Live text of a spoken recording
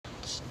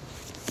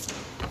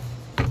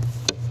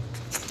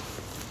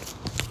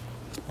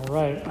All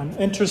right, I'm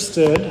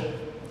interested,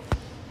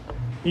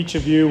 each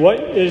of you, what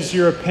is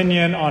your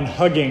opinion on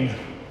hugging?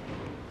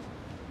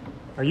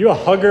 Are you a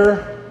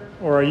hugger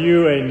or are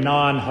you a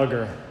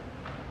non-hugger?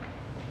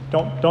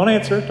 Don't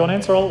answer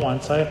all at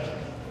once.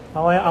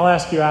 I'll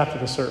ask you after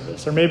the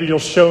service, or maybe you'll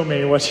show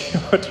me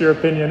what your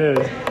opinion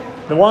is.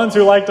 The ones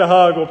who like to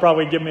hug will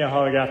probably give me a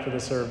hug after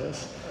the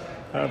service,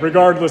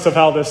 regardless of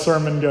how this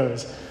sermon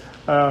goes.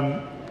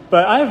 But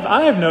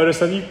I have noticed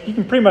that you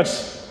can pretty much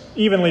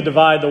evenly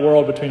divide the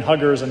world between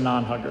huggers and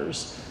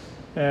non-huggers.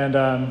 And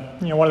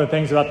one of the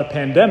things about the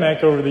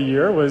pandemic over the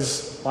year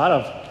was a lot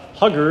of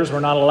huggers were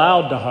not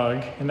allowed to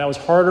hug, and that was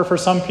harder for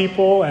some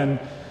people and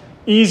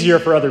easier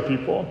for other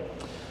people.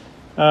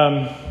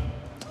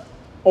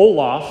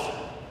 Olaf,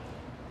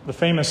 the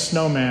famous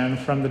snowman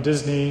from the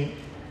Disney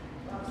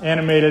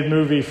animated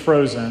movie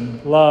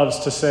Frozen, loves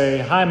to say,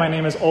 "Hi, my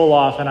name is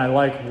Olaf, and I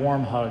like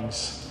warm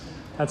hugs."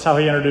 That's how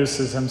he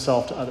introduces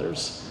himself to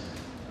others.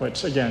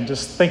 Which, again,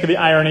 just think of the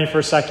irony for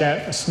a second.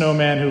 A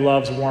snowman who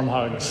loves warm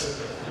hugs.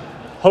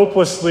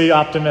 Hopelessly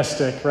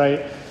optimistic,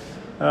 right?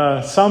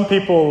 Some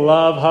people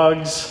love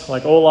hugs,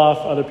 like Olaf.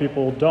 Other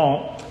people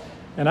don't.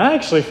 And I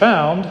actually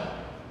found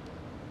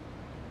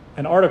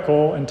an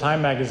article in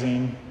Time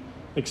magazine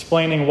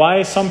explaining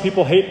why some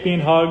people hate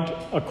being hugged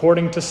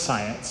according to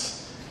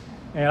science.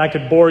 And I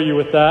could bore you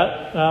with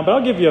that, but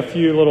I'll give you a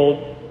few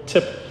little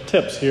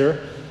tips here.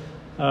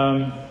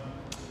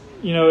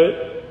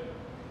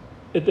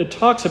 It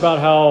talks about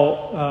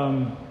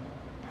how,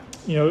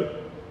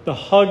 the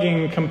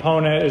hugging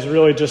component is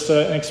really just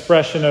an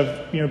expression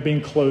of, being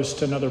close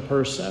to another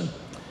person.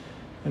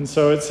 And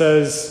so it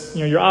says,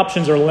 your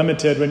options are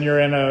limited when you're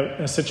in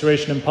a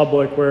situation in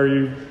public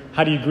where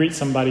how do you greet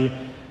somebody?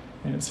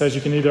 And it says you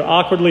can either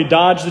awkwardly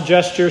dodge the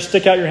gesture,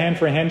 stick out your hand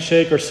for a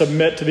handshake, or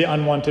submit to the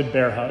unwanted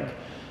bear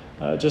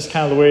hug. Just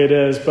kind of the way it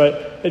is.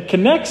 But it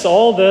connects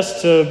all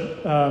this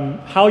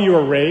to how you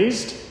were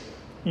raised.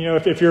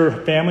 If your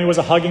family was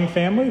a hugging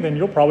family, then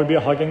you'll probably be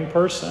a hugging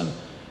person.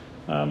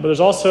 But there's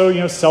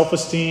also,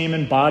 self-esteem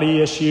and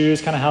body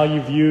issues, kind of how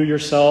you view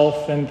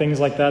yourself and things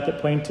like that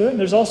play into it. And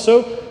there's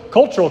also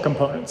cultural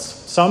components.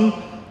 Some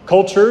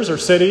cultures or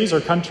cities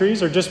or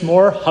countries are just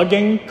more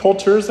hugging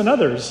cultures than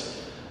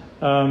others.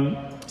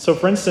 So,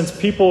 for instance,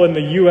 people in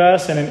the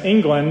U.S. and in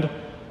England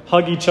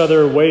hug each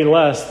other way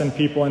less than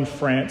people in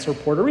France or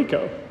Puerto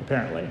Rico,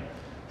 apparently.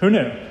 Who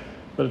knew?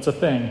 But it's a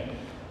thing.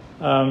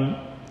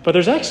 But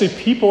there's actually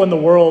people in the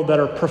world that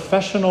are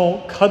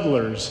professional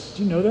cuddlers.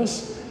 Do you know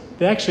this?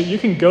 You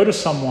can go to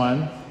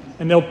someone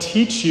and they'll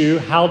teach you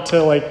how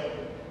to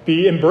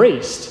be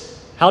embraced,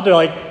 how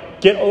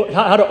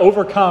to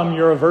overcome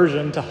your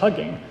aversion to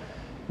hugging.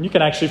 And you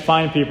can actually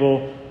find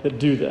people that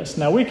do this.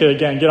 Now we could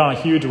again get on a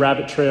huge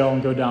rabbit trail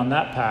and go down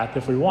that path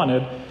if we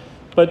wanted,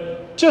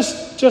 but I'm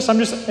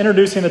just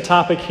introducing the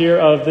topic here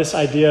of this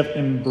idea of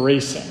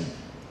embracing.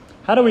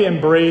 How do we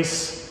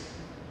embrace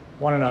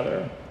one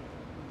another?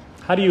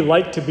 How do you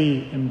like to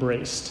be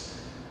embraced?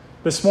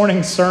 This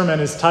morning's sermon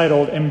is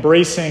titled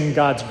Embracing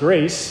God's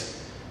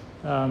Grace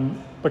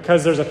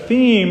because there's a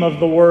theme of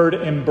the word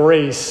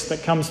embrace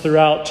that comes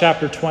throughout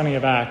chapter 20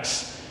 of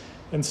Acts.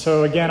 And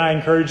so again, I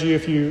encourage you,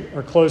 if you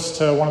are close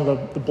to one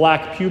of the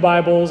black pew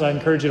Bibles, I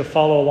encourage you to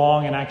follow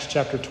along in Acts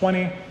chapter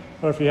 20.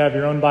 Or if you have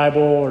your own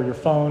Bible or your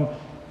phone,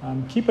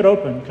 keep it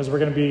open because we're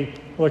going to be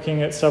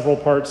looking at several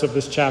parts of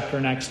this chapter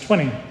in Acts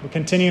 20. We're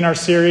continuing our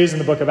series in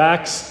the book of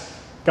Acts.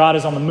 God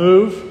is on the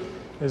move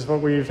is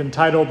what we've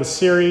entitled the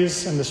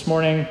series. And this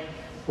morning,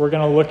 we're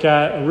going to look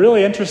at a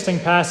really interesting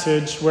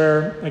passage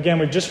where, again,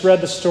 we've just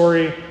read the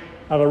story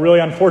of a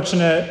really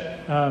unfortunate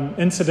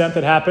incident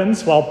that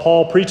happens while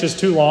Paul preaches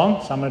too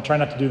long. So I'm going to try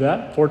not to do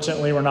that.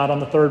 Fortunately, we're not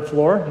on the third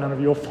floor. None of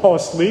you will fall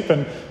asleep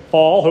and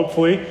fall,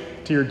 hopefully,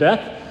 to your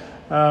death.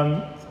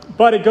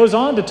 But it goes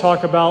on to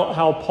talk about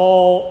how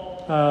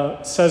Paul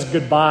says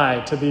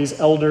goodbye to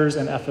these elders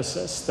in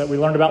Ephesus that we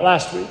learned about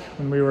last week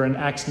when we were in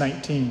Acts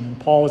 19. And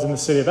Paul was in the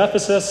city of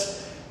Ephesus.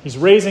 He's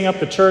raising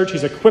up the church.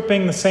 He's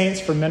equipping the saints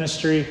for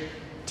ministry.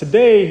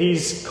 Today,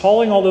 he's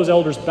calling all those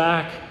elders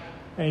back,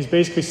 and he's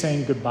basically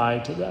saying goodbye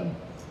to them.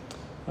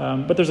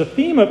 But there's a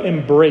theme of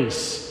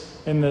embrace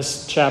in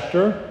this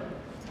chapter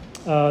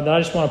that I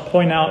just want to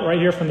point out right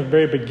here from the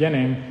very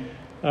beginning.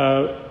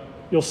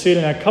 You'll see it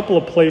in a couple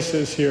of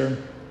places here.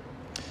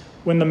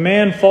 When the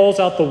man falls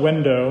out the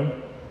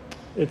window,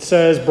 it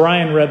says,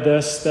 Brian read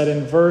this, that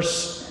in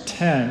verse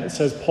 10, it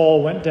says,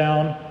 Paul went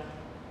down,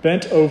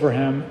 bent over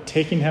him,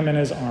 taking him in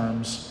his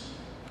arms.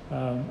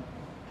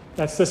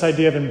 That's this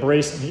idea of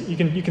embracing.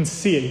 You can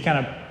see it. He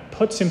kind of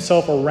puts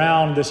himself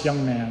around this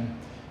young man.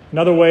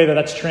 Another way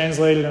that's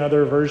translated in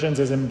other versions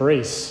is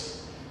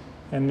embrace.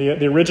 And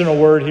the original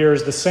word here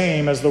is the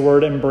same as the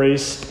word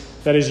embrace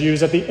that is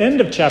used at the end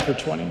of chapter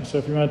 20. So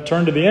if you want to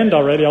turn to the end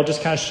already, I'll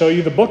just kind of show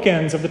you the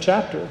bookends of the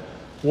chapter.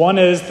 One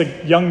is the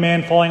young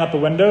man falling out the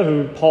window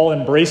who Paul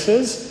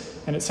embraces,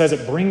 and it says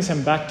it brings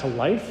him back to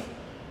life.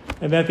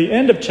 And then at the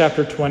end of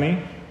chapter 20,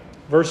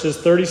 verses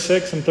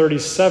 36 and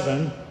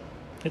 37,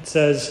 it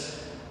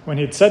says, when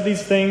he had said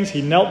these things,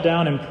 he knelt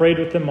down and prayed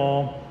with them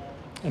all.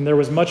 And there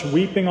was much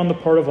weeping on the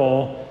part of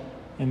all,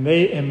 and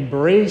they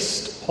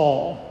embraced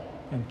Paul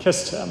and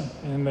kissed him,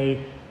 and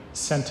they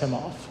sent him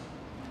off.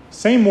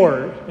 Same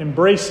word,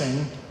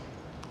 embracing.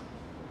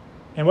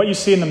 And what you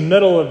see in the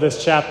middle of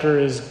this chapter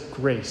is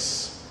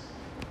grace.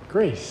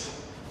 Grace.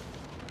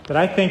 That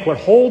I think what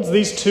holds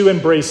these two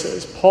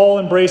embraces, Paul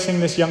embracing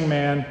this young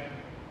man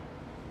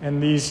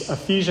and these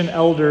Ephesian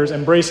elders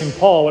embracing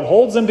Paul, what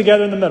holds them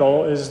together in the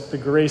middle is the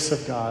grace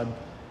of God.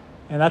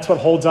 And that's what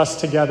holds us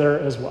together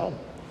as well.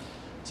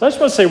 So I just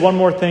want to say one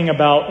more thing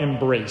about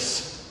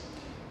embrace,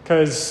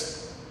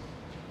 because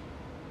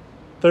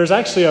there's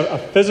actually a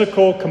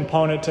physical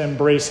component to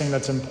embracing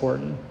that's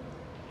important.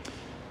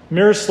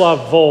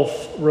 Miroslav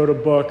Volf wrote a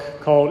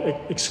book called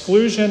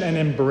Exclusion and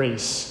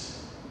Embrace.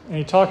 And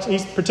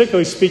he's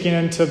particularly speaking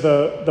into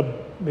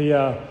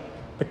the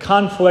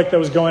conflict that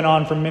was going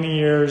on for many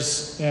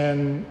years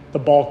in the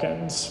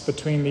Balkans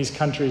between these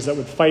countries that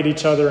would fight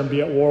each other and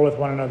be at war with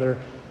one another,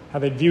 how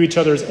they'd view each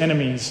other as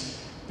enemies.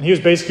 And he was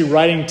basically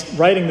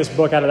writing this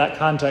book out of that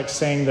context,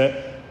 saying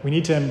that we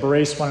need to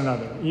embrace one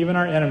another, even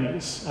our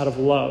enemies, out of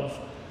love.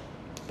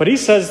 But he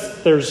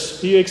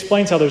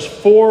explains how there's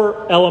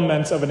 4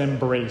 elements of an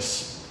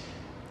embrace.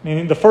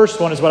 Meaning the first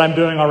one is what I'm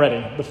doing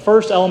already. The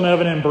first element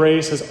of an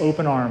embrace is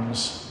open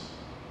arms.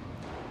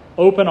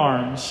 Open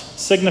arms,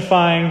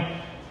 signifying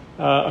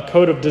a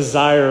code of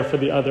desire for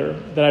the other,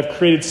 that I've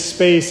created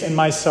space in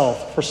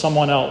myself for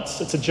someone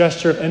else. It's a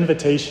gesture of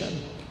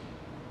invitation.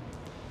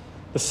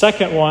 The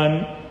second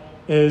one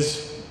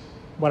is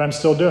what I'm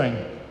still doing.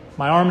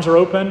 My arms are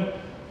open,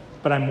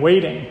 but I'm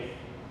waiting.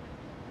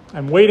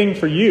 I'm waiting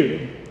for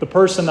you, the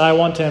person that I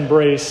want to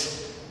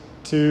embrace,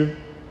 to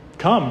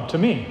come to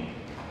me.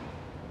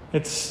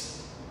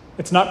 It's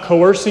not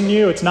coercing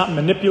you. It's not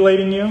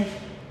manipulating you.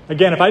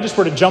 Again, if I just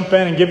were to jump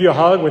in and give you a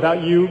hug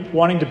without you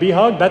wanting to be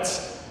hugged,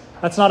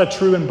 that's not a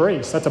true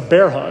embrace. That's a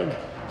bear hug.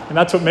 And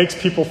that's what makes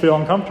people feel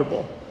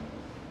uncomfortable.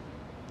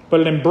 But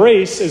an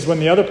embrace is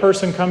when the other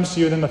person comes to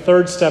you, then the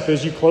third step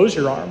is you close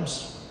your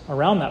arms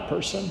around that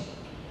person.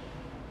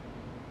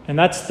 And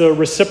that's the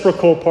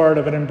reciprocal part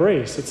of an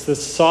embrace. It's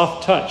this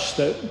soft touch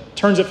that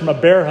turns it from a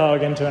bear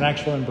hug into an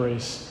actual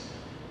embrace.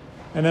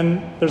 And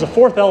then there's a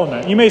fourth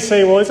element. You may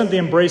say, well, isn't the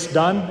embrace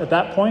done at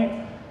that point?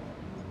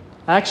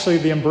 Actually,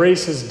 the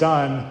embrace is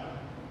done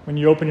when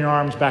you open your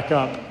arms back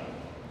up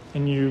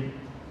and you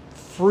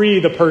free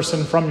the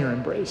person from your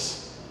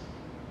embrace.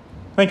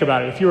 Think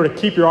about it. If you were to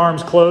keep your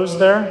arms closed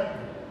there,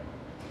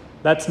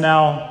 that's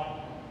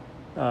now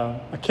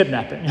a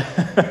kidnapping.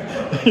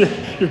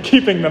 You're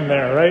keeping them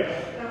there, right?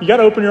 You got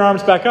to open your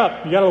arms back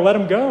up. You got to let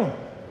them go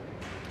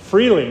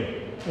freely,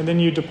 and then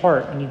you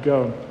depart and you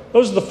go.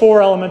 Those are the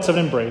 4 elements of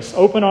embrace.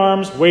 Open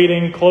arms,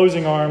 waiting,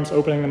 closing arms,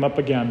 opening them up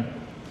again.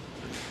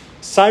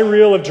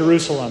 Cyril of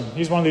Jerusalem,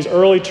 he's one of these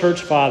early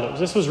church fathers.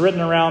 This was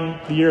written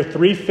around the year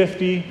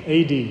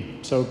 350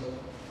 AD, so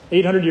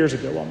 800 years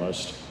ago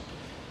almost.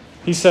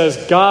 He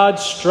says, God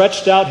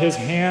stretched out his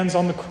hands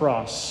on the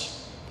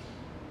cross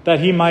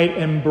that he might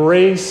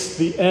embrace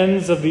the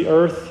ends of the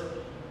earth,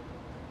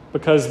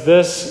 because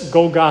this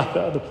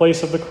Golgotha, the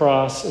place of the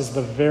cross, is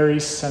the very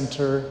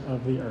center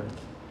of the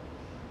earth.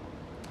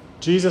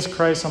 Jesus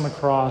Christ on the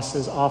cross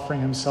is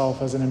offering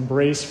himself as an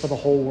embrace for the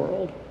whole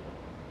world.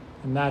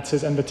 And that's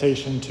his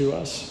invitation to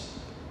us.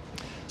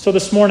 So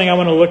this morning I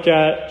want to look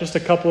at just a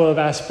couple of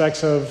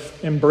aspects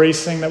of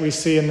embracing that we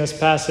see in this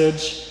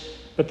passage.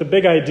 But the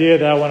big idea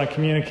that I want to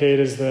communicate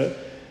is that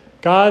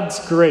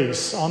God's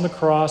grace on the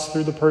cross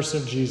through the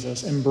person of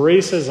Jesus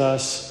embraces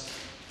us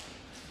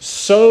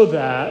so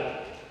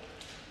that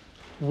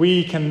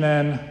we can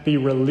then be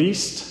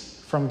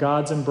released from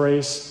God's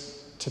embrace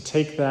to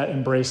take that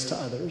embrace to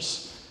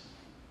others.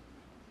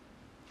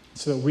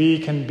 So that we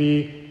can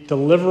be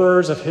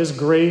deliverers of his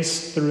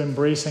grace through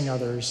embracing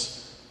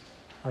others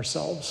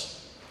ourselves.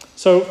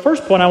 So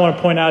first point I want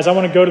to point out is I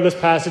want to go to this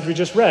passage we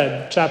just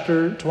read,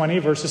 chapter 20,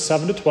 verses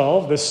 7 to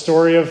 12, this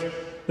story of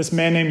this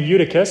man named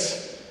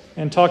Eutychus,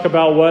 and talk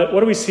about what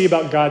do we see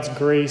about God's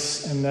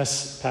grace in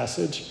this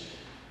passage.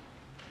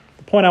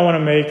 The point I want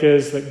to make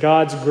is that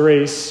God's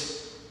grace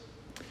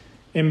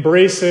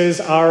embraces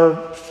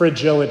our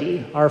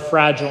fragility, our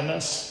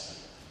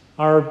fragileness,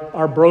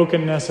 our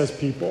brokenness as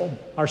people,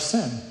 our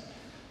sin.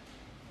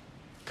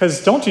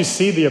 Because don't you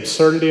see the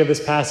absurdity of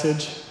this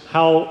passage?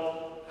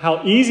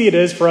 How easy it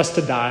is for us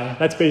to die.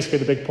 That's basically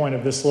the big point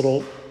of this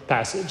little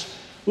passage.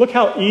 Look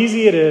how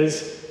easy it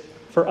is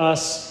for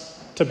us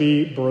to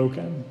be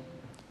broken.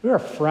 We are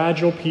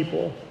fragile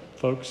people,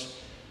 folks.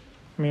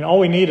 I mean, all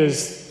we need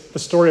is the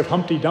story of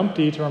Humpty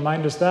Dumpty to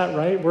remind us that,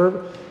 right?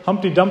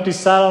 Humpty Dumpty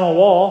sat on a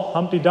wall.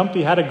 Humpty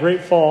Dumpty had a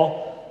great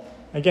fall.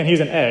 Again, he's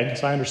an egg,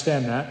 so I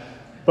understand that.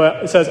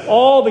 But it says,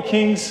 all the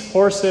king's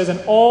horses and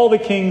all the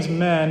king's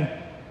men,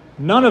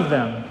 none of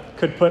them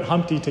could put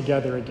Humpty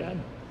together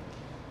again.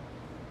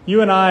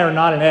 You and I are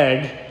not an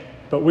egg,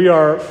 but we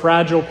are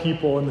fragile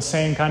people in the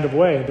same kind of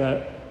way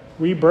that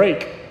we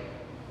break.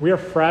 We are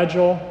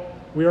fragile.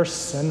 We are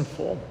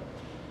sinful.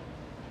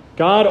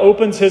 God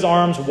opens his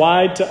arms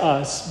wide to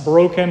us,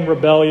 broken,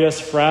 rebellious,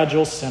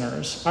 fragile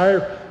sinners.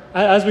 Our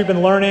as we've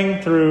been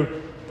learning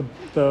through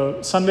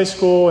the Sunday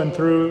school and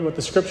through what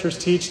the scriptures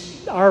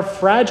teach, our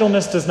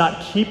fragileness does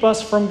not keep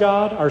us from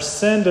God. Our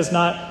sin does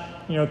not,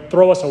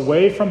 throw us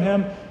away from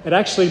him. It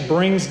actually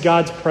brings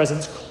God's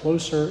presence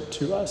closer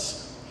to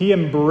us. He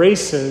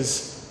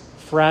embraces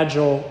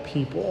fragile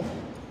people.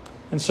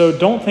 And so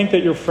don't think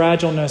that your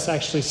fragileness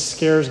actually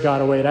scares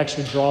God away. It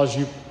actually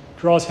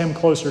draws him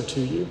closer to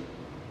you.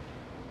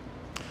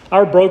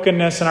 Our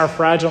brokenness and our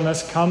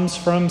fragileness comes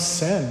from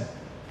sin.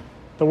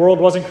 The world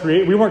wasn't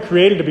created. We weren't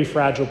created to be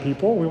fragile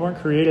people. We weren't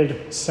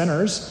created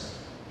sinners.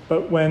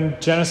 But when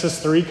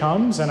Genesis 3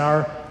 comes and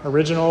our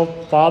original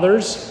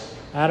fathers,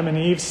 Adam and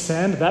Eve,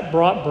 sinned, that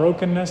brought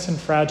brokenness and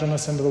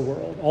fragileness into the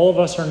world. All of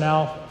us are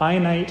now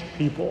finite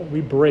people.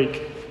 We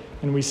break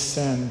and we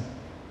sin.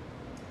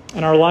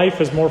 And our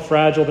life is more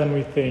fragile than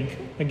we think.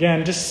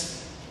 Again,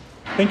 just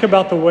think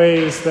about the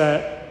ways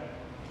that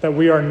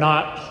we are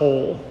not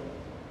whole.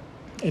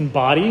 In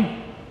body,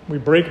 we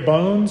break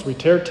bones, we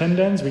tear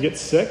tendons, we get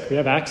sick, we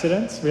have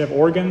accidents, we have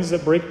organs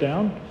that break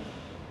down.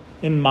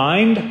 In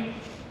mind,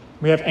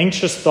 we have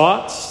anxious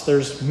thoughts,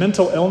 there's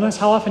mental illness.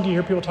 How often do you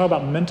hear people talk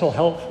about mental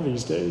health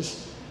these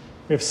days?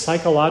 We have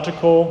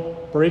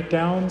psychological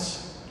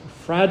breakdowns,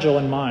 fragile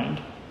in mind.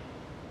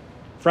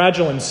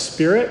 Fragile in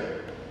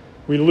spirit,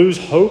 we lose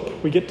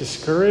hope, we get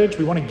discouraged,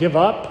 we want to give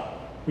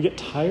up, we get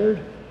tired.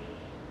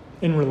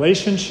 In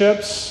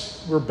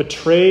relationships, we're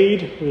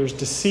betrayed, there's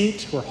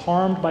deceit, we're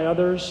harmed by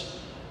others.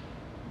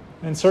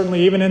 And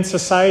certainly even in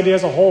society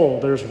as a whole,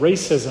 there's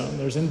racism,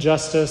 there's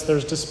injustice,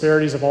 there's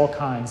disparities of all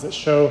kinds that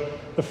show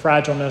the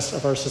fragileness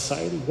of our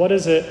society. What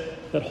is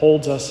it that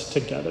holds us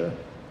together?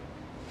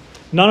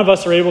 None of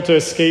us are able to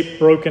escape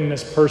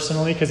brokenness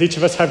personally because each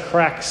of us have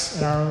cracks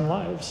in our own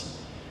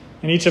lives.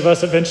 And each of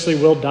us eventually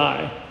will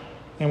die.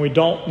 And we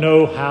don't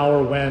know how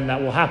or when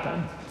that will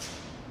happen.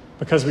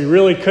 Because we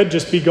really could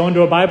just be going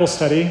to a Bible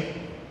study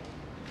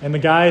and the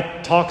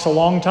guy talks a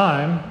long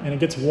time, and it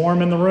gets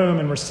warm in the room,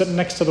 and we're sitting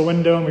next to the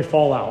window, and we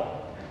fall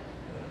out.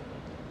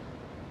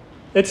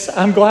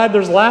 I'm glad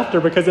there's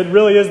laughter, because it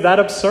really is that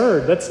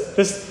absurd.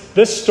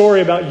 This story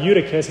about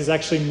Eutychus is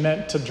actually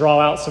meant to draw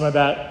out some of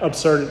that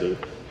absurdity,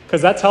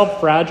 because that's how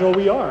fragile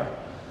we are.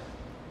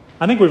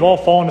 I think we've all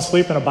fallen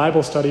asleep in a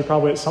Bible study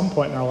probably at some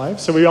point in our life,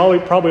 so we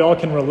probably all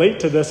can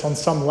relate to this on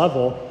some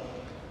level.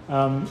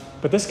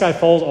 But this guy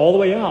falls all the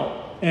way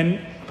out.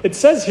 And it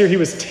says here he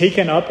was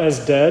taken up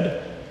as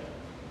dead.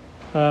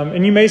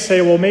 And you may say,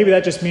 well, maybe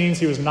that just means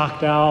he was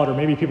knocked out, or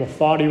maybe people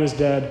thought he was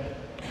dead.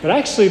 But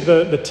actually,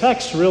 the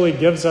text really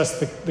gives us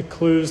the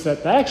clues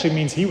that actually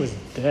means he was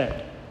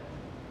dead.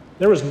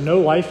 There was no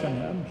life in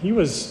him. He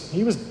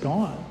was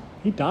gone.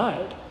 He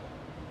died.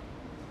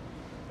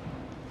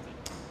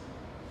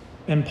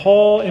 And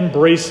Paul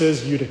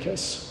embraces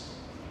Eutychus.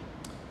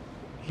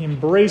 He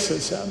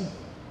embraces him.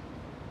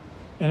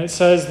 And it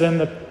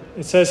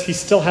says he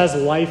still has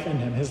life in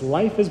him. His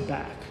life is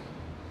back.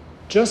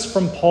 Just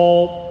from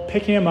Paul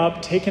picking him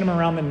up, taking him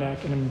around the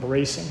neck, and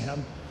embracing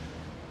him.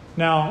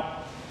 Now,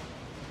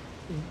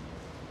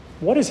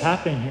 what is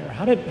happening here?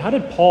 How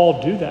did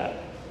Paul do that?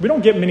 We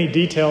don't get many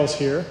details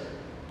here.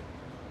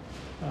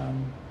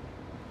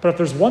 But if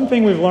there's one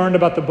thing we've learned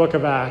about the book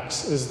of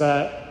Acts, is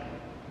that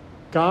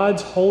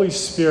God's Holy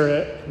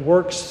Spirit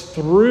works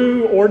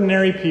through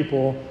ordinary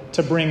people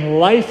to bring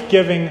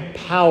life-giving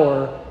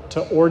power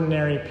to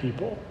ordinary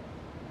people.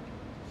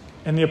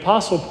 And the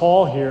Apostle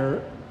Paul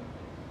here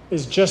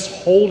is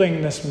just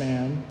holding this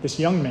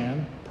young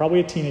man,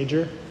 probably a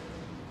teenager,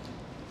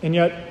 and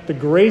yet the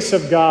grace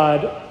of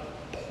God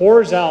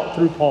pours out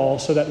through Paul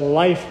so that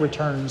life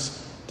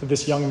returns to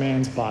this young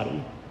man's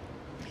body.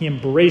 He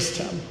embraced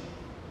him.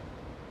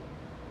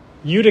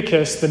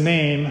 Eutychus, the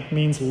name,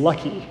 means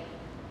lucky.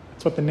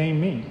 That's what the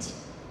name means.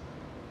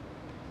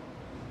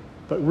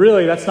 But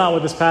really, that's not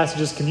what this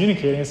passage is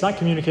communicating. It's not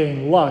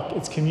communicating luck,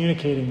 it's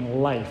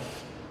communicating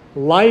life.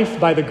 Life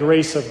by the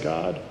grace of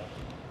God.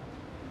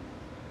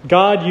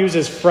 God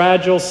uses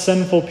fragile,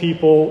 sinful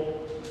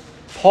people.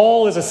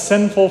 Paul is a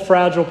sinful,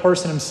 fragile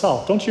person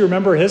himself. Don't you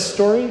remember his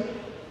story?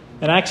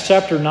 In Acts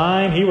chapter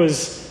 9, he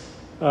was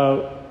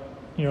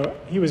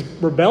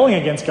rebelling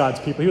against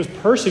God's people. He was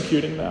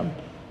persecuting them.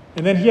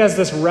 And then he has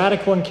this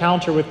radical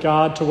encounter with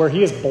God to where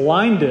he is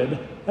blinded.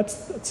 That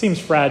seems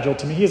fragile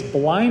to me. He is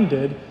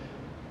blinded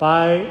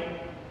by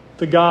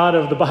the God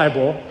of the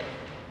Bible,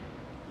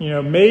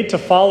 made to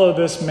follow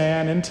this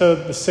man into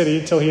the city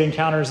until he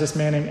encounters this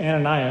man named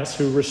Ananias,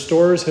 who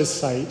restores his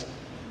sight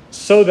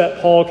so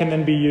that Paul can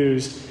then be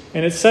used.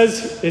 And it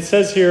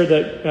says here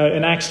that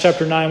in Acts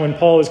chapter 9, when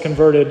Paul is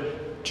converted,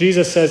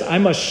 Jesus says, I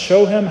must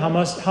show him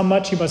how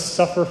much he must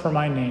suffer for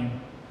my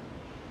name.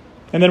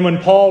 And then when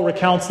Paul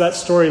recounts that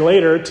story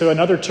later to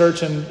another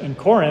church in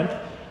Corinth,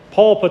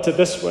 Paul puts it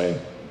this way.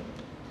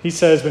 He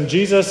says, when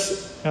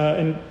Jesus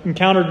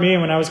encountered me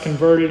and when I was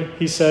converted,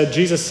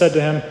 Jesus said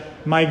to him,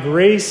 my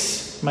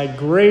grace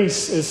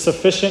is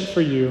sufficient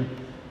for you,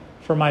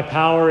 for my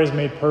power is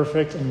made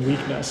perfect in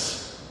weakness.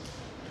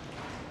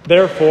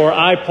 Therefore,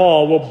 I,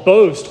 Paul, will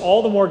boast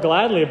all the more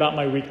gladly about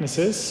my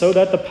weaknesses, so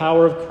that the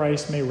power of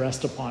Christ may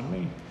rest upon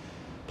me.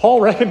 Paul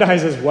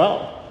recognizes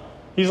well.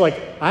 He's like,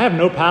 I have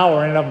no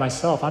power in and of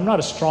myself. I'm not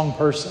a strong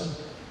person.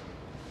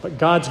 But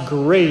God's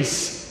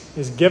grace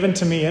is given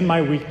to me in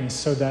my weakness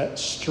so that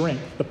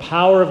strength, the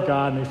power of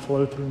God, may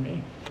flow through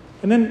me.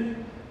 And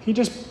then he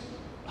just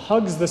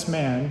hugs this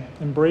man,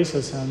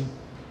 embraces him,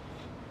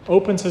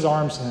 opens his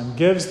arms to him,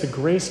 gives the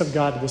grace of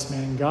God to this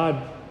man, and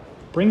God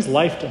brings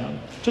life to him.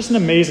 Just an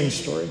amazing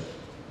story.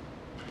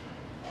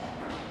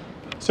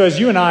 So as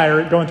you and I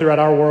are going throughout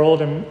our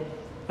world, and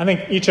I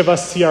think each of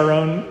us see our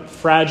own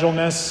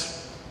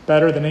fragileness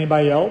better than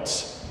anybody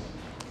else.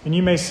 And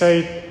you may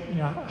say,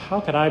 how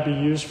could I be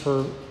used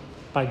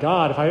by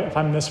God if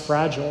I'm this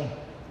fragile?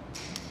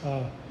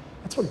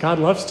 That's what God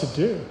loves to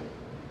do.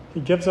 He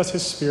gives us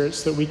his Spirit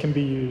so that we can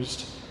be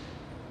used.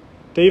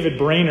 David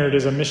Brainerd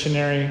is a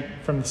missionary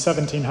from the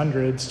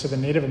 1700s to the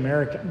Native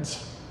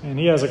Americans. And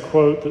he has a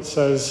quote that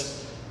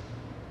says,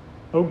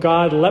 "Oh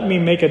God, let me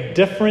make a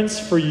difference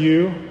for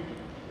you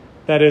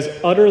that is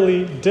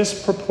utterly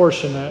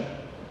disproportionate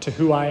to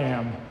who I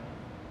am."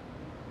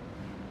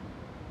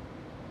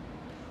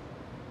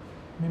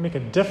 Let me make a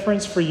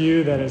difference for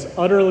you that is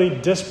utterly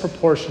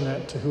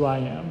disproportionate to who I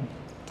am.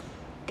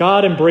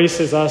 God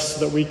embraces us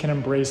so that we can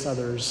embrace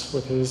others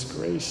with his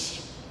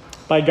grace.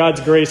 By God's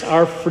grace,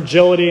 our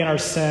fragility and our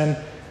sin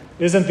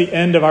isn't the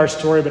end of our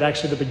story, but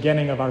actually the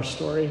beginning of our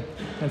story.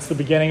 And it's the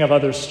beginning of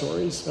other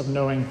stories of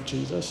knowing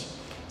Jesus.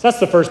 So that's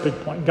the first big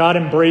point. God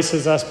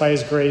embraces us by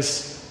his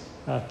grace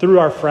through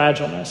our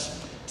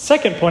fragileness.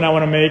 Second point I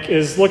want to make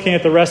is looking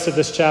at the rest of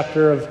this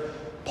chapter of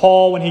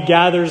Paul when he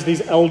gathers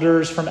these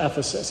elders from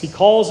Ephesus. He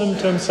calls them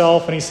to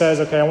himself and he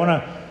says, okay, I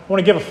want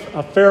to give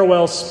a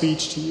farewell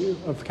speech to you,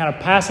 of kind of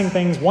passing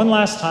things one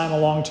last time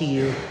along to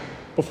you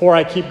before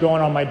I keep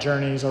going on my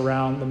journeys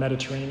around the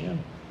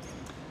Mediterranean.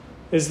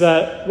 Is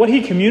that what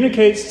he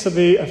communicates to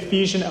the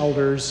Ephesian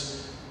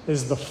elders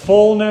is the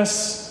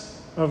fullness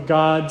of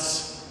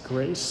God's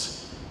grace.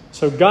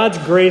 So God's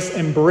grace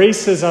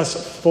embraces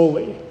us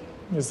fully,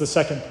 is the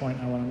second point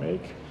I want to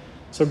make.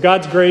 So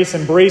God's grace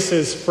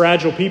embraces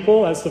fragile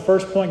people. That's the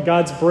first point.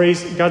 God's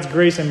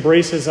grace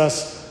embraces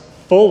us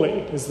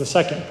fully, is the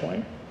second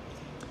point.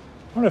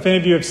 I don't know if any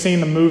of you have seen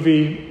the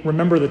movie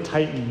Remember the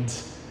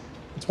Titans.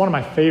 It's one of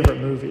my favorite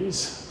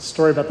movies. A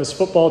story about this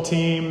football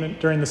team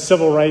during the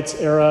civil rights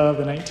era of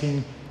the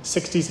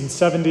 1960s and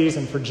 70s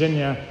in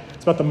Virginia.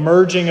 It's about the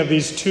merging of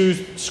these two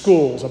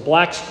schools, a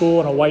black school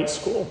and a white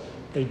school.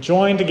 They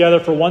joined together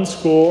for one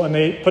school and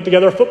they put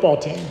together a football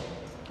team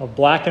of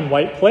black and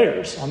white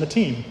players on the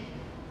team.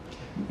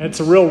 And it's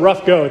a real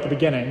rough go at the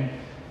beginning.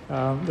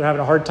 They're having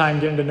a hard time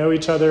getting to know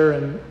each other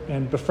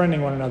and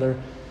befriending one another.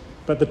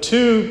 But the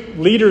two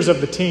leaders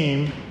of the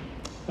team,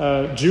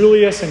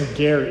 Julius and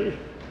Gary,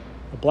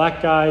 a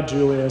black guy,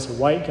 Julius, a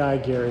white guy,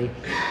 Gary,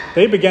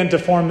 they began to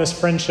form this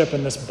friendship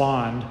and this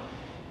bond.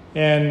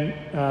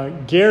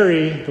 And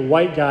Gary, the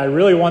white guy,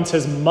 really wants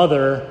his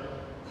mother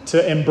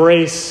to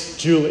embrace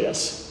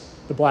Julius,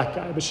 the black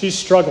guy, but she's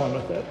struggling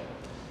with it.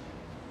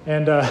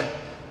 And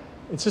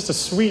it's just a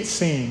sweet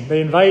scene.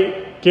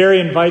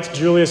 Gary invites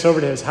Julius over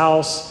to his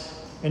house,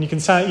 and you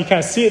kind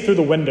of see it through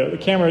the window. The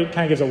camera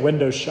kind of gives a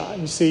window shot.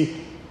 You see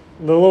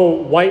the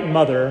little white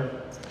mother,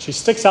 she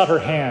sticks out her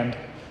hand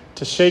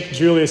to shake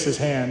Julius's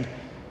hand.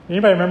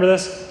 Anybody remember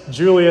this?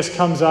 Julius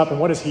comes up, and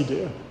what does he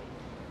do?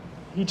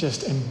 He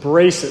just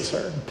embraces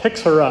her, and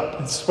picks her up,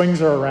 and swings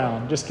her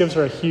around, just gives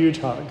her a huge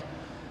hug.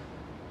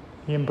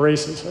 He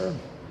embraces her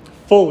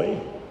fully.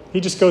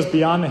 He just goes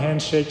beyond the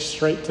handshake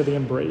straight to the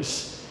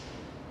embrace.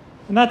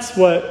 And that's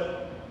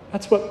what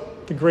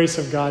the grace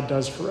of God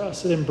does for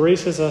us. It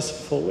embraces us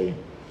fully.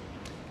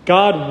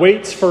 God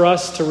waits for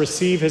us to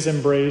receive his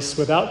embrace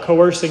without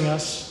coercing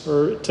us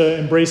or to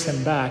embrace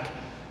him back.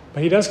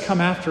 But he does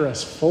come after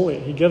us fully.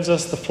 He gives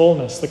us the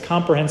fullness, the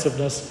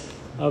comprehensiveness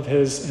of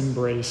his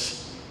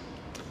embrace.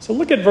 So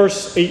look at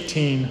verse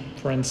 18,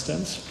 for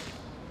instance,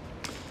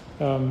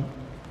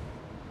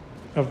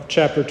 of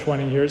chapter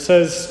 20 here. It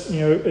says,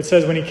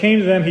 when he came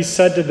to them, he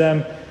said to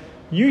them,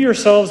 "You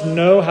yourselves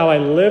know how I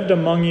lived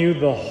among you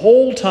the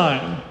whole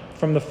time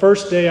from the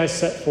first day I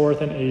set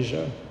forth in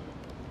Asia."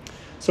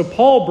 So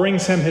Paul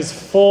brings him his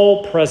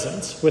full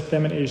presence with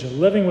them in Asia,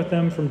 living with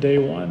them from day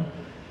one.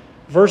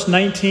 Verse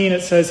 19,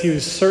 it says,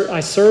 "I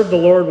served the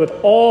Lord with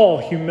all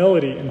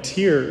humility and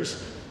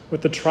tears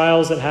with the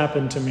trials that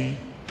happened to me."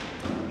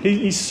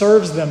 He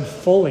serves them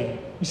fully.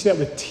 You see that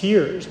with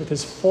tears, with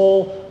his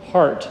full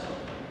heart,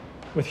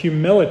 with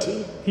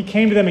humility. He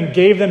came to them and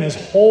gave them his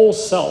whole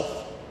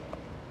self.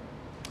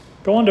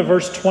 Go on to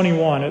verse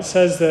 21. It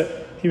says that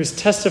he was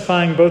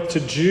testifying both to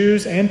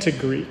Jews and to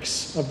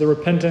Greeks of the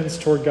repentance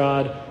toward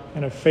God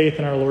and of faith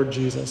in our Lord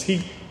Jesus.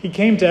 He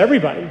came to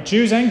everybody,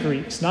 Jews and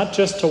Greeks, not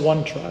just to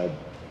one tribe.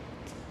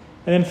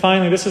 And then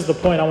finally, this is the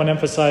point I want to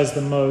emphasize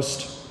the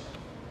most.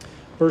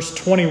 Verse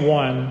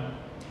 21,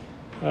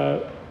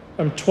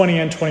 20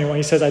 and 21,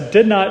 he says, "I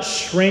did not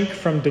shrink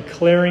from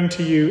declaring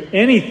to you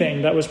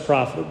anything that was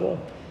profitable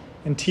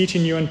and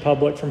teaching you in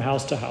public from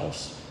house to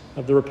house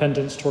of the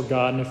repentance toward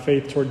God and of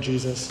faith toward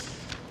Jesus."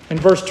 In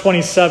verse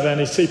 27,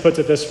 he puts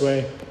it this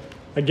way,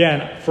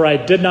 Again, for I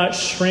did not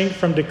shrink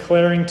from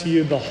declaring to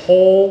you the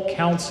whole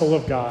counsel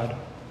of God.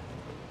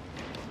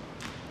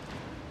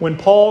 When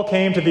Paul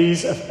came to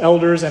these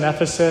elders in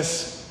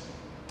Ephesus,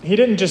 he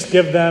didn't just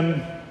give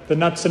them the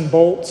nuts and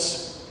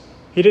bolts.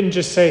 He didn't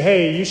just say,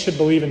 hey, you should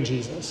believe in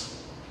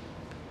Jesus.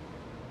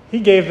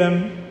 He gave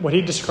them what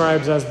he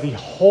describes as the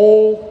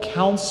whole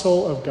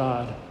counsel of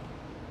God.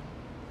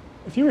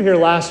 If you were here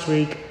last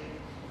week,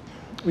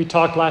 we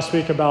talked last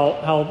week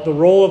about how the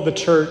role of the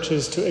church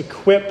is to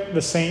equip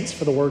the saints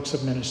for the works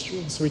of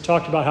ministry. So we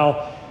talked about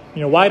how,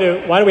 why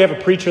do we have a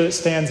preacher that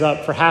stands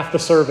up for half the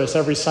service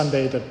every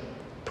Sunday to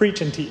preach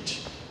and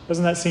teach?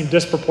 Doesn't that seem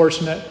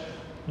disproportionate?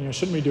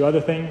 Shouldn't we do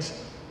other things?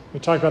 We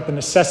talked about the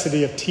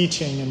necessity of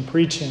teaching and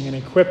preaching and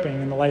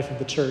equipping in the life of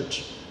the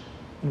church.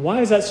 And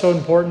why is that so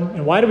important?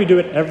 And why do we do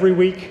it every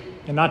week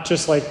and not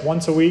just like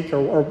once a week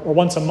or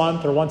once a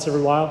month or once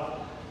every while?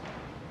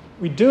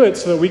 We do it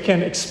so that we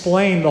can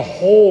explain the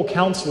whole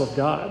counsel of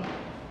God,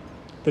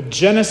 the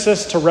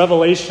Genesis to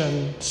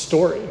Revelation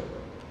story,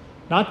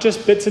 not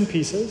just bits and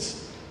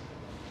pieces.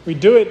 We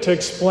do it to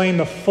explain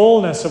the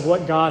fullness of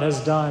what God has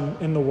done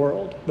in the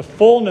world, the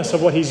fullness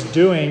of what he's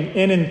doing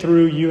in and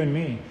through you and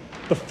me,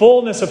 the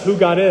fullness of who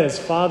God is,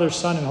 Father,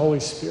 Son, and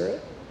Holy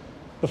Spirit,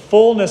 the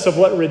fullness of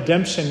what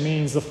redemption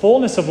means, the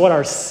fullness of what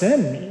our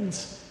sin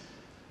means.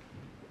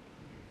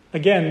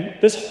 Again,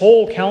 this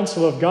whole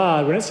counsel of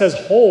God, when it says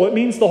whole, it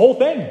means the whole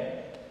thing.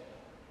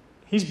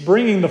 He's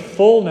bringing the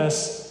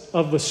fullness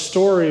of the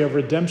story of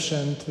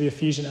redemption to the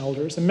Ephesian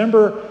elders. And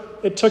remember,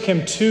 it took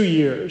him 2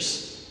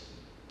 years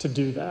to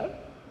do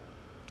that.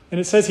 And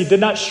it says he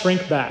did not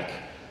shrink back,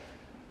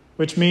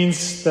 which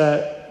means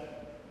that,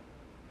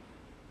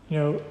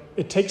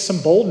 it takes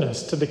some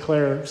boldness to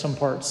declare some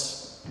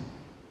parts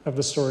of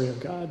the story of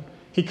God.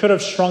 He could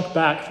have shrunk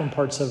back from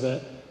parts of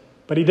it,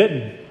 but he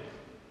didn't.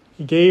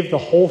 He gave the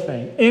whole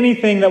thing,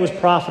 anything that was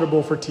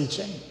profitable for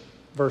teaching.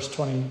 Verse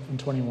 20 and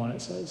 21,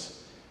 it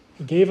says.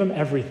 He gave him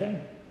everything.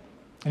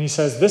 And he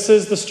says, this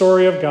is the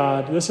story of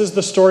God. This is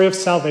the story of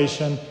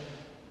salvation.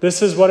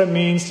 This is what it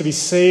means to be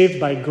saved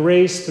by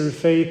grace through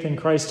faith in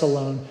Christ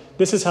alone.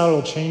 This is how it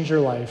will change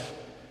your life.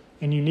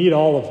 And you need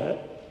all of it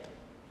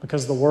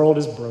because the world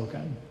is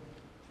broken.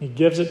 He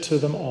gives it to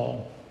them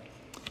all.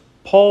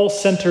 Paul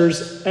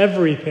centers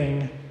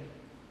everything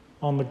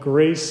on the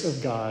grace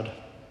of God.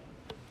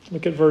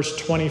 Look at verse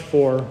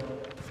 24.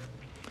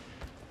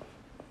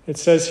 It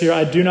says here,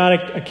 I do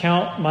not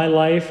account my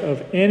life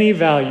of any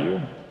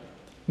value,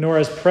 nor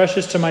as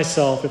precious to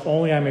myself, if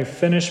only I may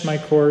finish my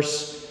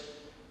course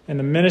and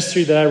the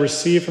ministry that I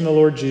received from the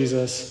Lord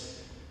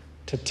Jesus,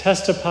 to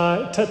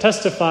testify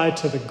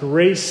to the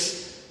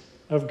grace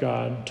of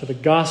God, to the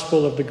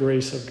gospel of the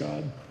grace of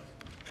God.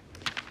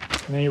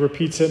 And then he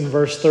repeats it in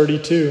verse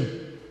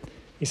 32.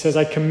 He says,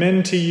 I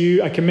commend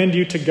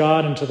you to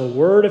God and to the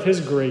word of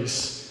his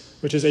grace,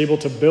 which is able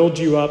to build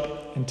you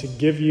up and to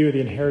give you the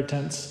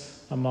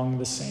inheritance among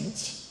the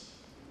saints.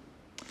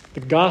 The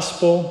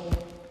gospel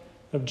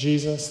of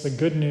Jesus, the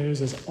good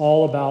news, is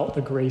all about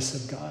the grace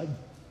of God.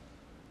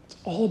 It's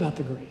all about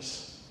the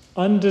grace.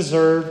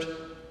 Undeserved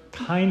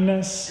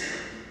kindness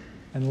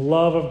and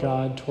love of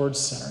God towards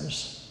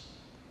sinners.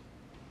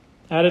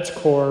 At its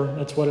core,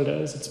 that's what it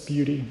is. It's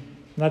beauty.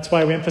 And that's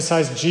why we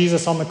emphasize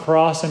Jesus on the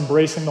cross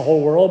embracing the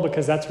whole world,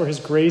 because that's where his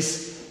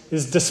grace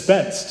is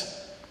dispensed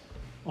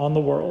on the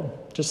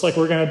world. Just like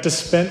we're going to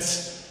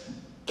dispense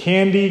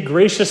candy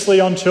graciously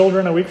on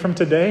children a week from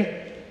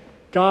today,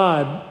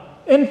 God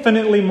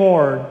infinitely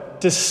more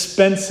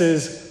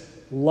dispenses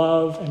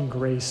love and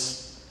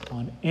grace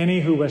on any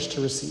who wish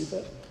to receive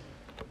it.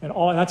 And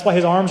that's why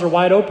his arms are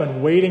wide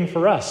open, waiting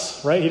for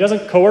us, right? He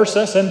doesn't coerce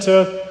us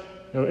into,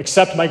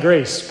 accept my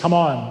grace. Come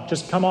on,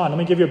 just come on. Let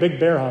me give you a big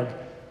bear hug.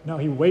 No,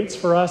 he waits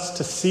for us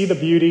to see the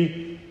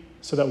beauty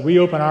so that we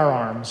open our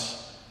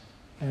arms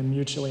and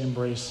mutually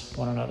embrace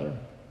one another.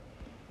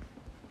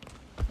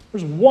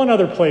 There's one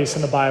other place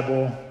in the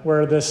Bible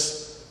where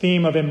this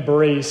theme of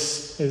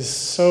embrace is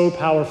so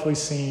powerfully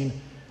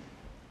seen,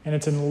 and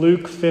it's in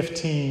Luke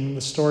 15,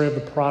 the story of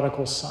the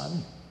prodigal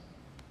son.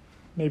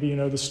 Maybe you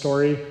know the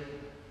story.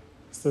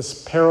 It's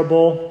this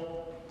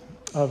parable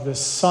of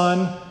this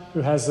son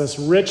who has this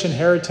rich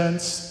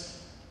inheritance,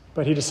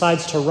 but he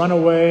decides to run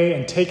away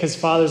and take his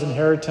father's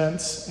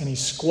inheritance, and he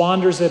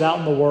squanders it out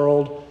in the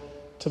world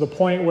to the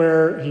point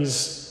where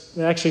it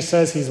actually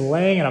says he's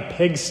laying in a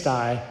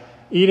pigsty,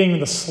 eating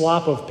the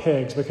slop of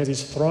pigs because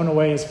he's thrown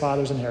away his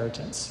father's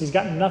inheritance. He's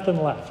got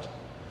nothing left.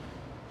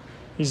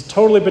 He's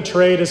totally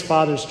betrayed his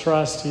father's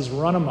trust. He's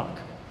run amok.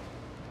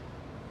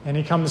 And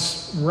he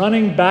comes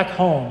running back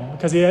home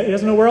because he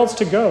doesn't know where else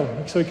to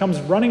go. So he comes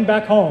running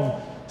back home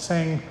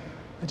saying,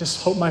 I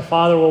just hope my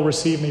father will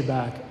receive me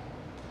back.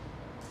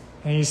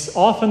 And he's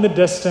off in the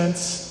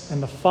distance,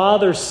 and the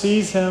father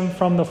sees him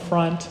from the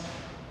front.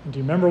 And do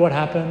you remember what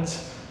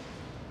happens?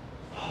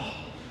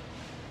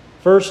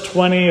 Verse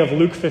 20 of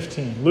Luke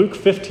 15. Luke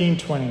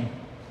 15:20.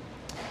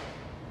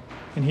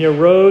 And he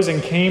arose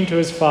and came to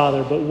his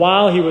father, but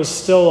while he was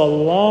still a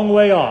long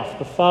way off,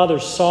 the father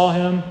saw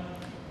him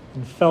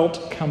and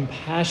felt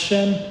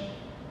compassion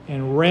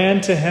and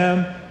ran to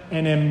him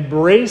and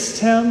embraced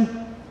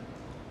him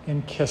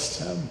and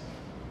kissed him.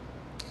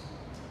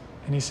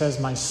 And he says,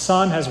 my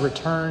son has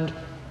returned.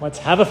 Let's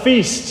have a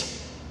feast.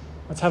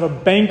 Let's have a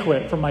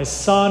banquet, for my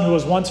son who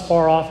was once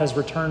far off has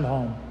returned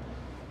home.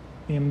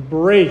 The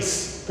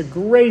embrace, the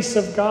grace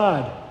of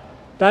God.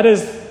 That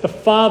is the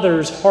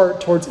Father's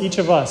heart towards each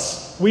of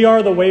us. We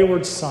are the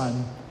wayward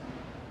son.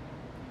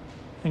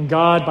 And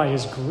God, by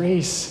his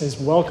grace, is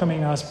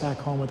welcoming us back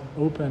home with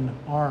open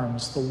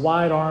arms, the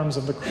wide arms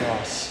of the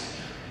cross.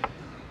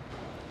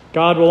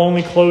 God will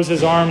only close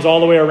his arms all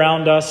the way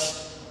around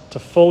us to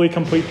fully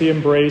complete the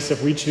embrace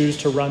if we choose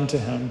to run to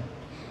him,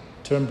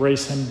 to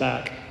embrace him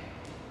back.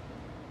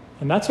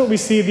 And that's what we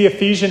see the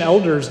Ephesian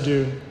elders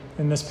do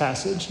in this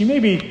passage.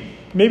 Maybe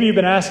you've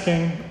been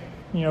asking,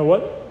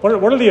 what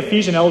are the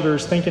Ephesian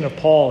elders thinking of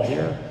Paul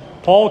here?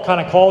 Paul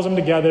kind of calls them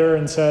together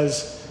and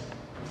says,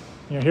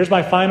 here's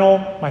my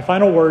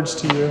final words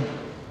to you.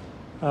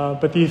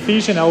 But the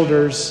Ephesian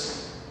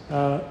elders,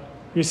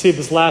 you see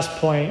this last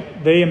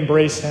point, they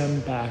embrace him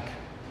back.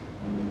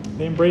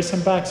 They embrace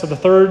him back. So the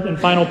third and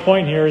final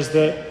point here is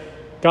that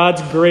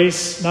God's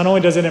grace, not only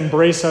does it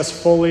embrace us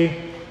fully,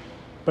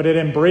 but it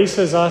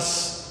embraces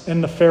us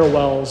in the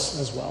farewells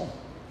as well.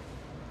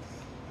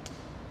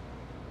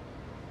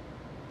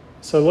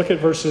 So look at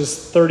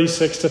verses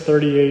 36 to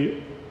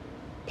 38.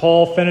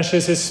 Paul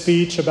finishes his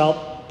speech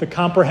about the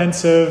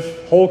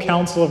comprehensive whole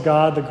counsel of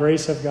God, the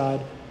grace of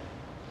God.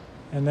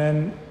 And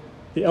then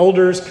the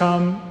elders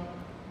come,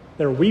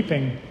 they're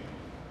weeping,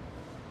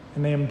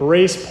 and they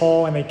embrace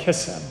Paul and they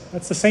kiss him.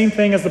 That's the same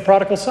thing as the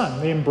prodigal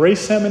son. They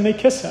embrace him and they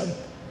kiss him,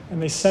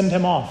 and they send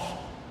him off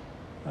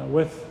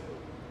with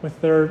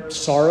their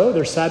sorrow.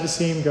 They're sad to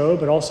see him go,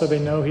 but also they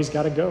know he's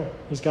got to go.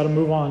 He's got to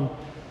move on.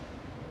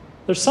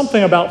 There's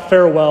something about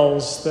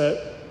farewells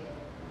that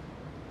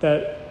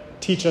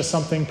teach us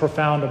something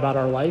profound about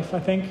our life, I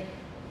think.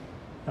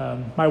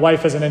 My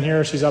wife isn't in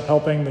here. She's up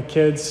helping the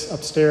kids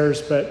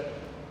upstairs, but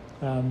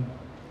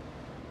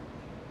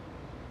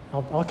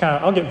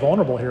I'll get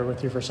vulnerable here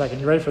with you for a second.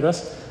 You ready for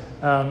this?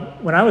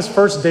 When I was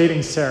first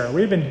dating Sarah,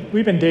 we've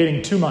been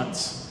dating 2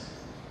 months,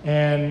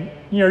 and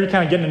you're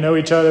kind of getting to know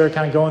each other,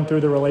 kind of going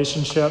through the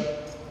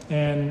relationship.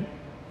 And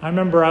I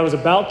remember I was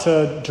about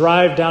to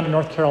drive down to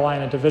North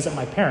Carolina to visit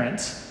my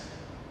parents,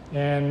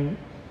 and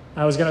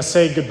I was going to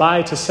say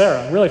goodbye to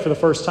Sarah, really for the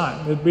first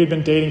time. We had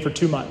been dating for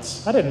 2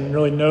 months. I didn't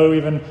really know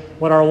even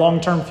what our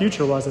long-term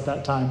future was at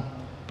that time.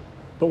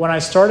 But when I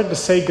started to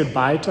say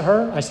goodbye to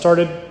her, I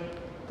started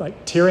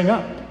tearing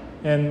up,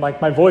 and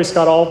my voice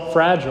got all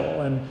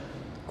fragile and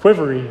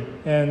quivery,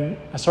 and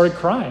I started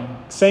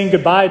crying, saying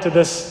goodbye to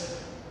this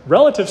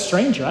relative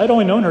stranger. I'd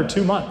only known her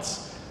 2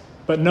 months.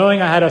 But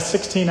knowing I had a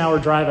 16-hour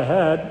drive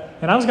ahead,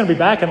 and I was going to be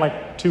back in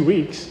 2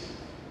 weeks,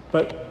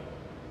 but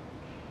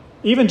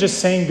even just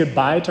saying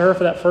goodbye to her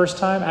for that first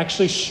time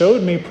actually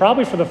showed me,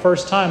 probably for the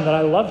first time, that I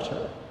loved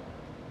her.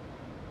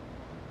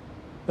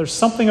 There's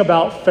something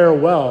about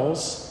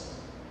farewells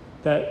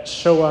that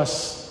show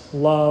us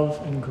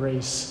love and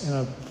grace in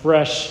a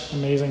fresh,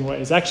 amazing way.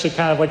 It's actually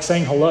kind of like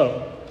saying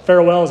hello.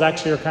 Farewells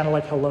actually are kind of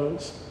like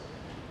hellos.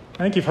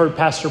 I think you've heard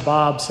Pastor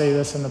Bob say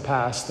this in the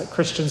past, that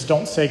Christians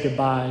don't say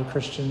goodbye,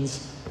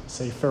 Christians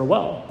say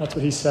farewell. That's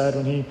what he said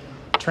when he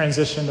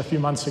transitioned a few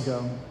months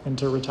ago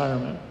into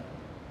retirement.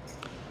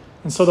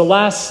 And so the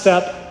last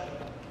step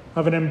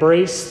of an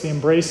embrace, the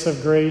embrace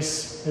of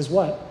grace, is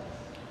what?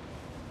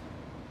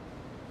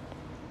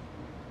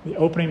 The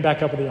opening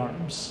back up of the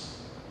arms,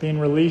 being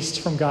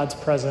released from God's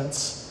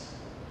presence.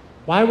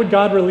 Why would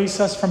God release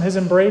us from his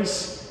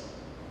embrace?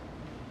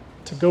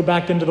 To go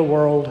back into the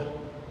world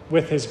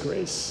with his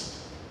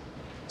grace,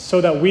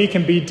 so that we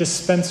can be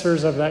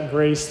dispensers of that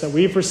grace that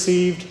we've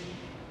received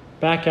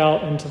back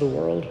out into the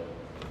world.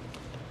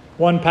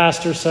 One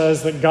pastor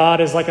says that God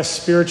is like a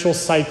spiritual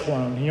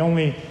cyclone. He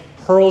only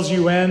hurls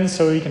you in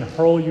so he can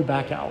hurl you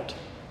back out.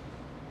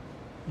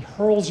 He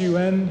hurls you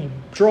in, he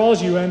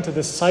draws you into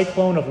this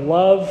cyclone of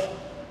love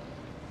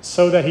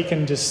so that he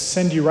can just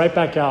send you right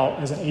back out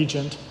as an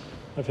agent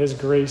of his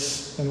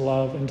grace and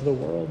love into the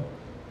world.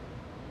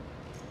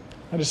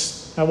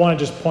 I want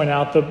to just point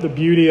out the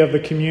beauty of the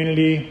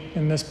community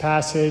in this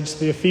passage.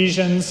 The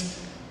Ephesians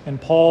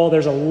and Paul,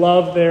 there's a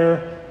love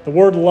there. The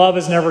word love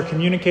is never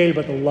communicated,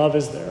 but the love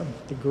is there.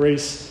 The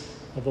grace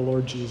of the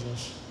Lord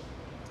Jesus.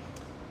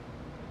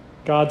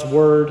 God's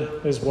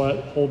word is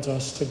what holds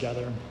us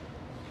together.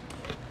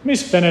 Let me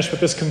just finish with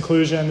this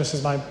conclusion. This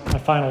is my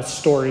final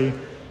story.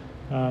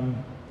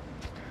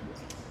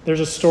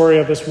 There's a story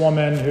of this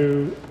woman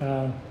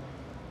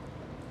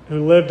who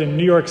lived in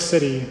New York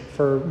City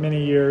for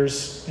many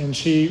years, and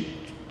she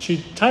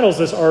titles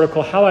this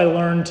article, How I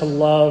Learned to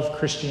Love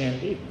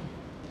Christianity.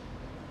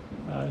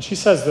 She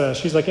says this,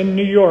 she's like, in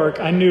New York,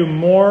 I knew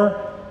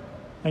more,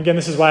 again,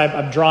 this is why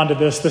I'm drawn to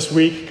this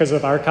week, because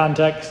of our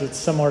context, it's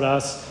similar to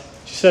us.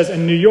 She says,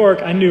 in New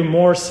York, I knew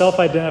more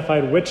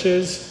self-identified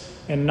witches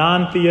and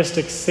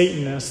non-theistic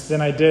Satanists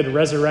than I did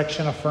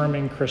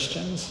resurrection-affirming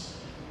Christians.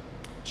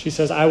 She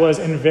says, I was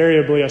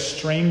invariably a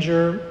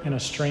stranger in a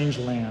strange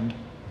land.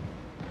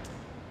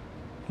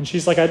 And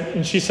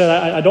she said,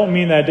 I don't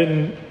mean that I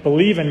didn't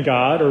believe in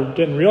God or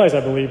didn't realize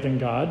I believed in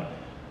God.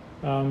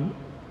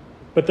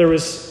 But there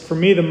was, for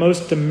me, the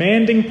most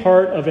demanding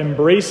part of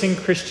embracing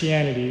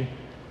Christianity,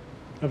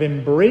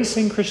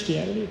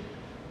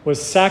 was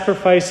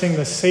sacrificing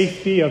the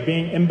safety of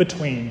being in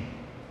between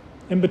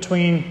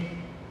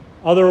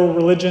other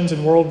religions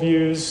and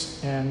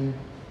worldviews and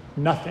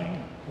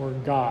nothing, or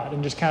God,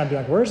 and just kind of be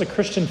like, where's a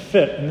Christian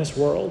fit in this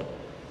world?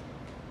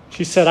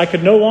 She said, I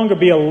could no longer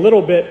be a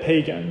little bit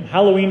pagan.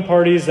 Halloween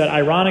parties that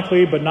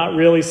ironically but not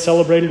really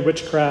celebrated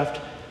witchcraft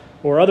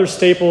or other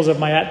staples of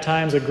my at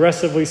times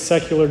aggressively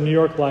secular New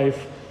York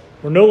life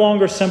were no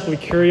longer simply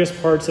curious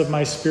parts of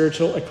my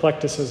spiritual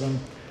eclecticism.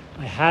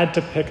 I had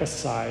to pick a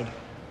side.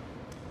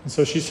 And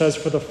so she says,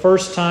 for the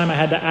first time, I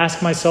had to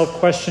ask myself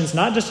questions,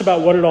 not just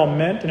about what it all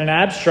meant in an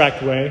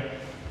abstract way,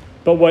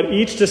 but what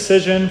each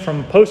decision,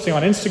 from posting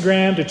on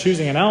Instagram to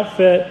choosing an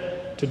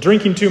outfit to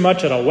drinking too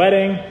much at a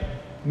wedding,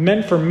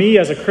 meant for me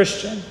as a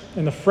Christian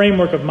in the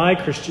framework of my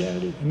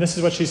Christianity. And this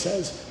is what she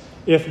says.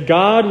 If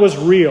God was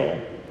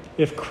real,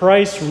 if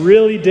Christ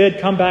really did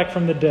come back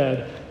from the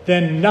dead,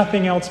 then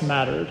nothing else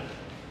mattered,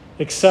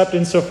 except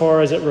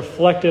insofar as it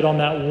reflected on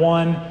that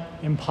one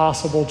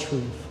impossible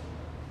truth.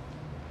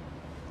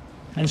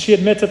 And she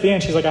admits at the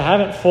end, she's like, I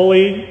haven't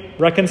fully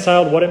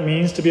reconciled what it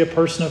means to be a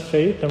person of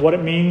faith and what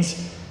it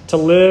means to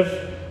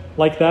live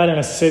like that in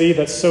a city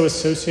that's so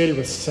associated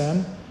with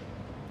sin.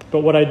 But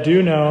what I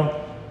do know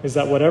is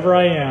that whatever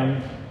I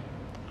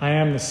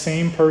am the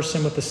same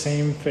person with the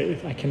same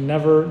faith. I can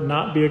never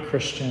not be a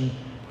Christian.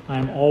 I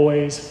am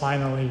always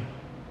finally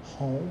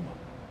home.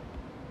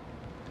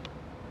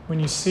 When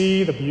you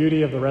see the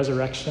beauty of the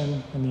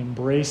resurrection and the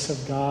embrace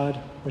of God,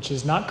 which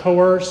is not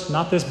coerced,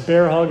 not this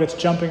bear hug that's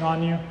jumping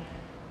on you,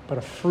 but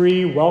a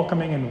free,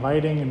 welcoming,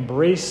 inviting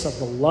embrace of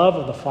the love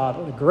of the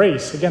Father, the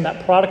grace, again,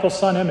 that prodigal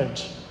son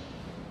image.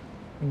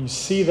 When you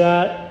see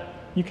that,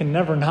 you can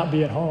never not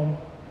be at home.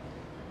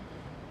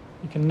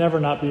 You can never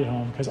not be at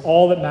home, because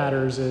all that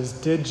matters is,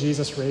 did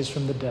Jesus raise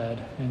from the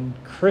dead? And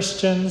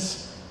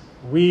Christians,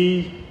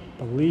 we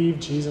believe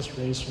Jesus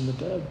raised from the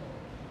dead.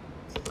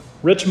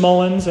 Rich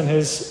Mullins, in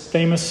his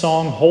famous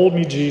song, Hold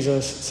Me,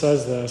 Jesus,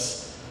 says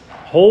this,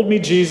 Hold me,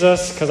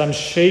 Jesus, because I'm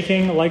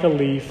shaking like a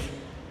leaf.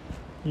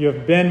 You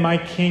have been my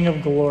King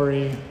of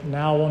glory.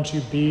 Now won't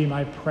you be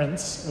my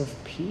Prince of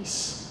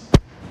peace?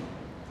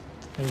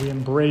 May we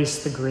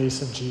embrace the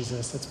grace of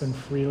Jesus that's been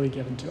freely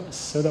given to us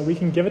so that we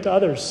can give it to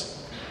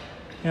others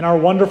in our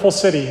wonderful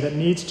city that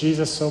needs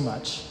Jesus so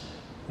much.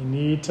 They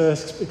need to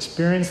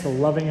experience the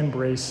loving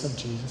embrace of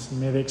Jesus,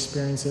 and may they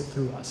experience it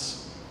through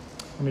us.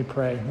 Let me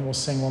pray, and we'll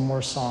sing one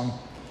more song.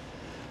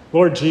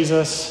 Lord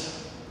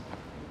Jesus,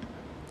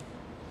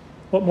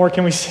 what more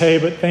can we say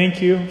but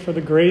thank you for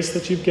the grace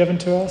that you've given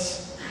to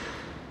us?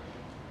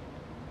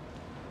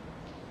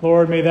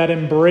 Lord, may that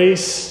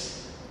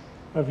embrace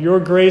of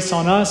your grace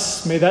on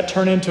us, may that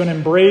turn into an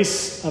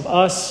embrace of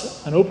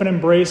us, an open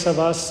embrace of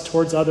us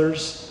towards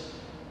others,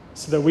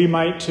 so that we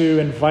might too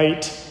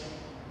invite,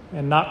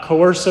 and not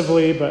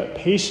coercively, but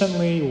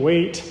patiently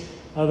wait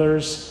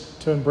others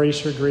to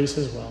embrace your grace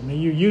as well. May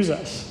you use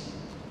us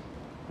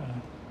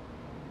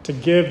to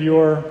give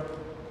your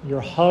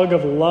hug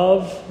of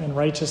love and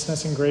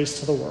righteousness and grace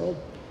to the world.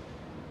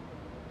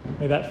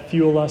 May that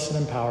fuel us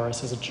and empower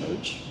us as a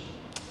church.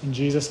 In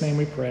Jesus' name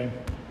we pray.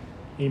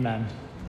 Amen.